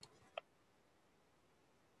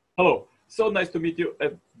Hello, so nice to meet you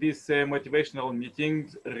at this motivational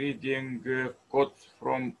meeting, reading quotes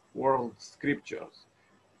from world scriptures.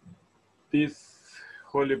 This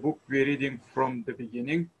holy book we're reading from the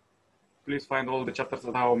beginning. Please find all the chapters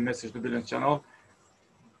at our Message to Billions channel.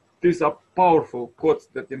 These are powerful quotes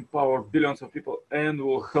that empower billions of people and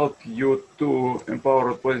will help you to empower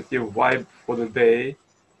a positive vibe for the day.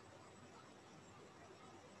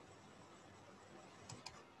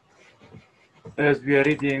 As we are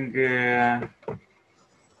reading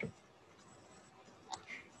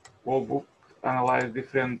whole book, analyze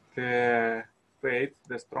different faiths,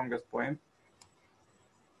 the strongest point.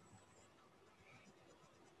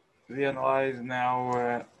 We analyze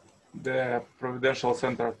now the Providential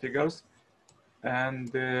Center figures,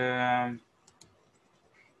 and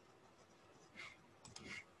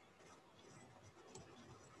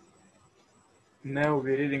now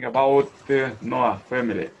we're reading about Noah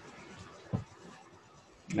family.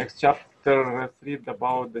 Next chapter, let's read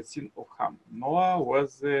about the sin of Ham. Noah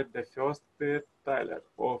was the first tiller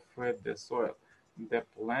of the soil. He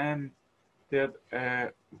planted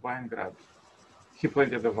a vineyard. He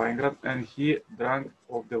planted a vineyard, and he drank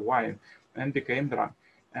of the wine, and became drunk,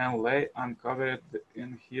 and lay uncovered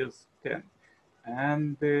in his tent.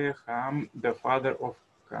 And Ham, the father of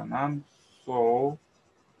Canaan, saw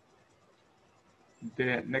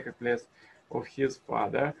the nakedness of his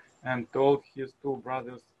father, and told his two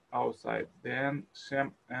brothers outside. Then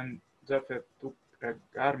Shem and Japheth took a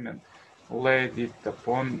garment, laid it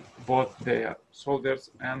upon both their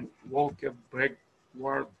shoulders, and walked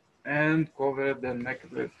backward, and covered the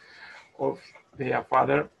nakedness of their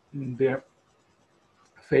father. Their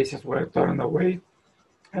faces were turned away,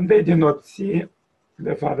 and they did not see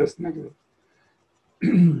the father's nakedness.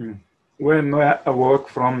 When Noah awoke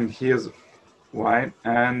from his wine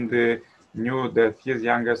and knew that his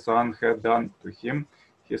younger son had done to him,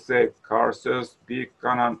 he said, "Curses be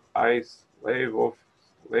Canaan, I slave of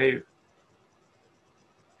slave,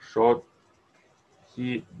 should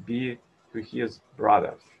he be to his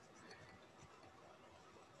brothers."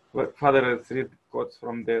 Father, let's read quotes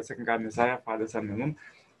from the second God Messiah, Father, Son, and Moon.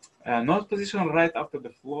 Noah's position right after the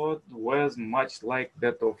flood was much like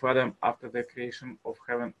that of Adam after the creation of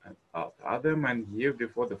heaven and earth. Adam and Eve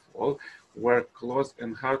before the fall were close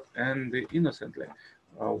in heart and innocently,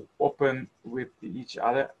 open with each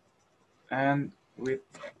other and with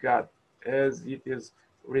God. As it is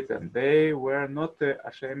written, they were not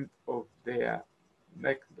ashamed of their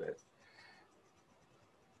nakedness.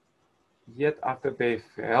 Yet after they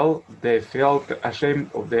fell, they felt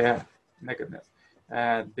ashamed of their nakedness.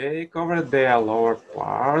 They covered their lower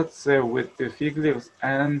parts with the fig leaves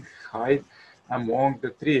and hid among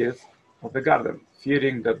the trees of the garden,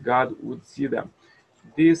 fearing that God would see them.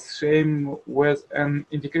 This shame was an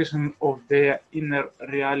indication of their inner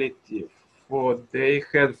reality, for they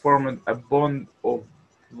had formed a bond of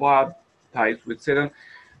blood ties with Satan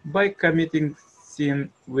by committing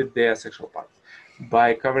sin with their sexual parts,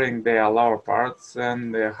 by covering their lower parts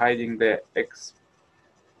and hiding their expressed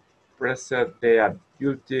their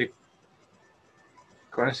guilty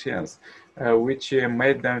conscience, which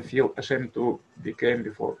made them feel ashamed to become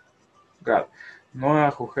before God.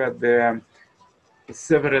 Noah, who had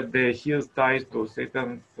severed his ties to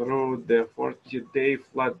Satan through the 40-day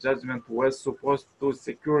flood judgment, was supposed to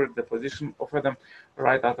secure the position of Adam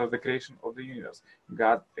right after the creation of the universe.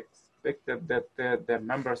 God expected that the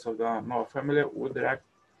members of the Noah family would react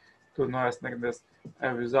to Noah's nakedness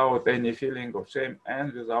without any feeling of shame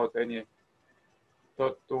and without any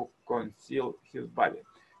thought to conceal his body.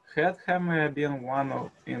 Had Ham been one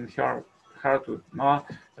in her heart with Noah,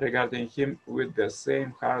 regarding him with the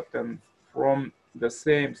same heart and from the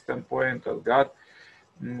same standpoint as God,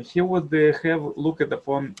 he would have looked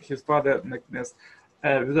upon his father's nakedness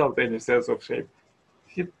without any sense of shame.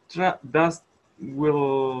 He thus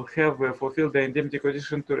will have fulfilled the indemnity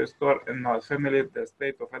condition to restore in our family the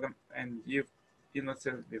state of Adam and Eve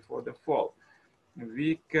innocence before the fall.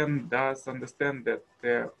 We can thus understand that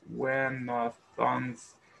when Noah's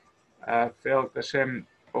sons felt ashamed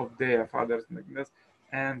of their father's nakedness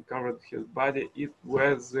and covered his body, it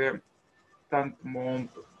was tantamount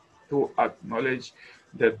to acknowledge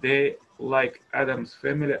that they, like Adam's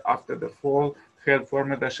family after the fall, had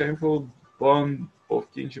formed a shameful bond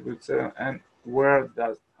of kinship with Satan and were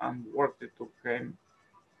thus unworthy to come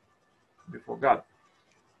before God.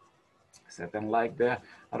 Satan, like the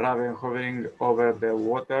raven hovering over the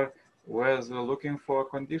water, was looking for a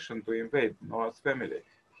condition to invade Noah's family.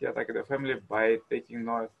 He attacked the family by taking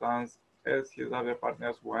Noah's sons as his other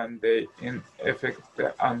partners when they in effect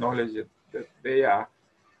acknowledged that they are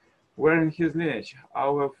were in his lineage.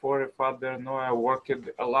 Our forefather Noah worked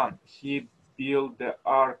alone. He built the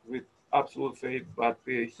ark with absolute faith, but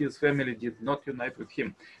his family did not unite with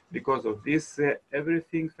him. Because of this,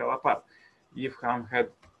 everything fell apart. If Ham had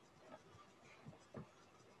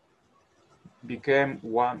became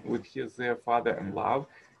one with his father in love,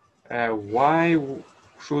 why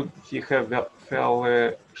should he have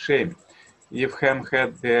felt shame? If Ham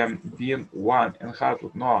had been one in heart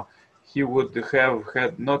with Noah, he would have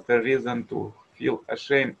had not a reason to feel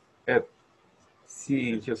ashamed at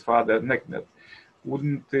seeing his father naked.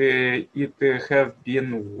 Wouldn't it have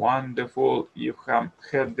been wonderful if Ham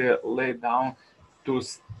had laid down to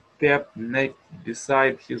step naked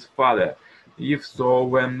beside his father? If so,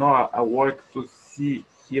 when Noah awoke to see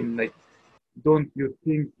him naked, don't you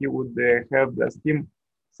think he would have blessed him,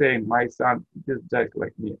 saying, "My son is just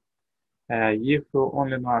like me"? If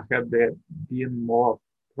only Noah had been more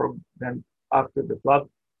prudent after the flood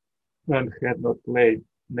and had not laid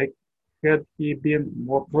naked, had he been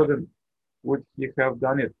more prudent, would he have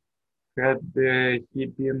done it? Had he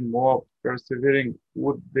been more persevering,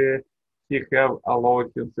 would he have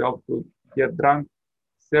allowed himself to get drunk?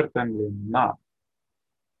 Certainly not.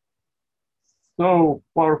 So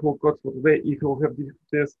powerful quotes for today. If you have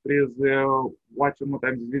this, please watch one more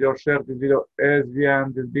time this video, share this video as we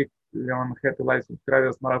end this big Happy Life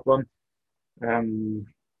Subscribers Marathon. Um,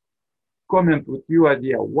 Comment with your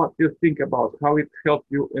idea what you think about how it helped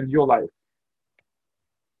you in your life.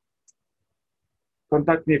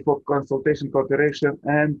 Contact me for consultation, cooperation,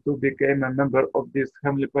 and to become a member of this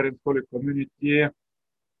Heavenly Parents Holy community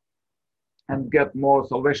and get more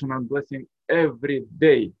salvation and blessing every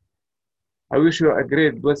day. I wish you a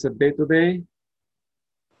great, blessed day today.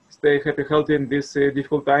 Stay happy, healthy in this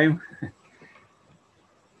difficult time.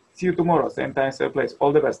 See you tomorrow, same time, same place.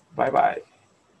 All the best. Bye-bye.